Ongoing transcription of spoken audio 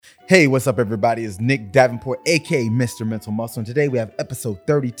Hey, what's up, everybody? It's Nick Davenport, aka Mr. Mental Muscle, and today we have episode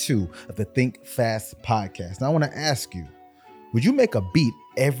 32 of the Think Fast podcast. Now, I want to ask you, would you make a beat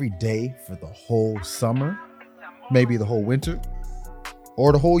every day for the whole summer, maybe the whole winter,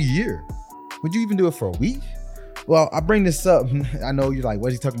 or the whole year? Would you even do it for a week? Well, I bring this up. I know you're like,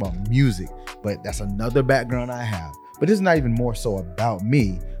 what is he talking about? Music, but that's another background I have. But this is not even more so about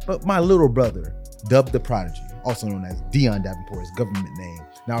me, but my little brother, dubbed the Prodigy, also known as Dion Davenport, his government name.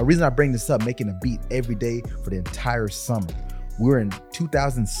 Now, the reason I bring this up, making a beat every day for the entire summer, we're in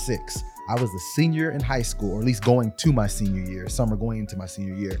 2006. I was a senior in high school, or at least going to my senior year, summer going into my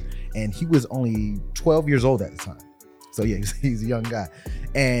senior year, and he was only 12 years old at the time. So yeah, he's a young guy.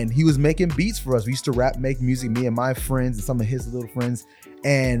 And he was making beats for us. We used to rap, make music, me and my friends and some of his little friends.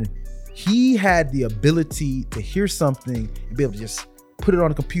 And he had the ability to hear something and be able to just put it on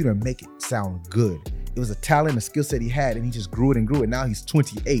a computer and make it sound good. It was a talent, a skill set he had, and he just grew it and grew it. Now he's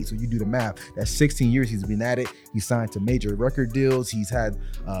 28, so you do the math. That's 16 years he's been at it. He's signed to major record deals. He's had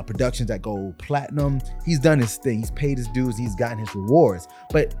productions that go platinum. He's done his thing. He's paid his dues. He's gotten his rewards.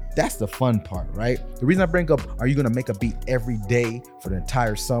 But that's the fun part, right? The reason I bring up, are you gonna make a beat every day for the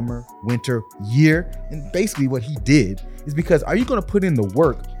entire summer, winter, year? And basically what he did is because, are you gonna put in the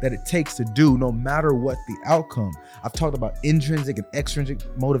work that it takes to do no matter what the outcome? I've talked about intrinsic and extrinsic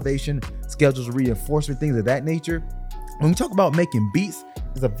motivation, schedules of reinforcement, things of that nature. When we talk about making beats,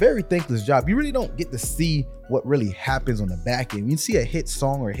 it's a very thankless job. You really don't get to see what really happens on the back end. When you see a hit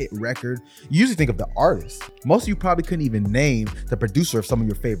song or a hit record, you usually think of the artist. Most of you probably couldn't even name the producer of some of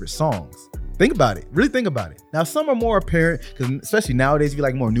your favorite songs. Think about it. Really think about it. Now, some are more apparent, because especially nowadays, if you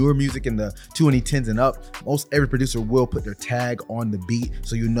like more newer music in the 2010s and up, most every producer will put their tag on the beat.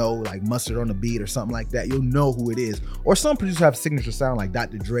 So you know, like Mustard on the beat or something like that. You'll know who it is. Or some producers have signature sound like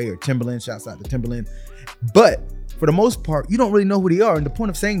Dr. Dre or Timbaland. Shouts out to Timbaland. But for the most part, you don't really know who they are. And the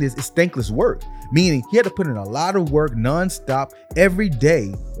point of saying this is thankless work, meaning he had to put in a lot of work nonstop every day,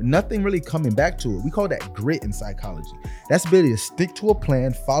 with nothing really coming back to it. We call that grit in psychology. That's the ability to stick to a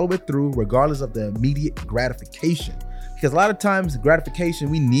plan, follow it through, regardless of the immediate gratification. Because a lot of times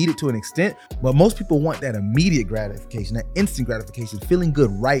gratification, we need it to an extent, but most people want that immediate gratification, that instant gratification, feeling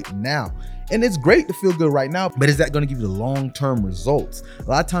good right now. And it's great to feel good right now, but is that going to give you the long-term results? A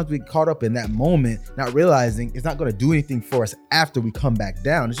lot of times we get caught up in that moment, not realizing it's not going to do anything for us after we come back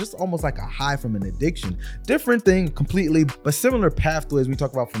down. It's just almost like a high from an addiction. Different thing completely, but similar pathways we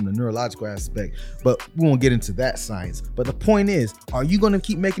talk about from the neurological aspect, but we won't get into that science. But the point is, are you going to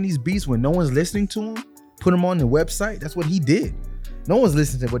keep making these beats when no one's listening to them? Put them on the website? That's what he did. No one's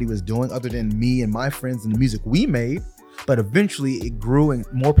listening to what he was doing other than me and my friends and the music we made. But eventually it grew and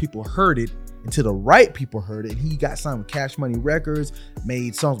more people heard it until the right people heard it. He got signed with Cash Money Records,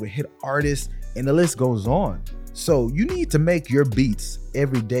 made songs with hit artists, and the list goes on. So you need to make your beats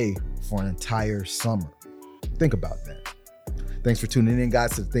every day for an entire summer. Think about that. Thanks for tuning in,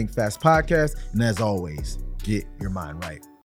 guys, to the Think Fast podcast. And as always, get your mind right.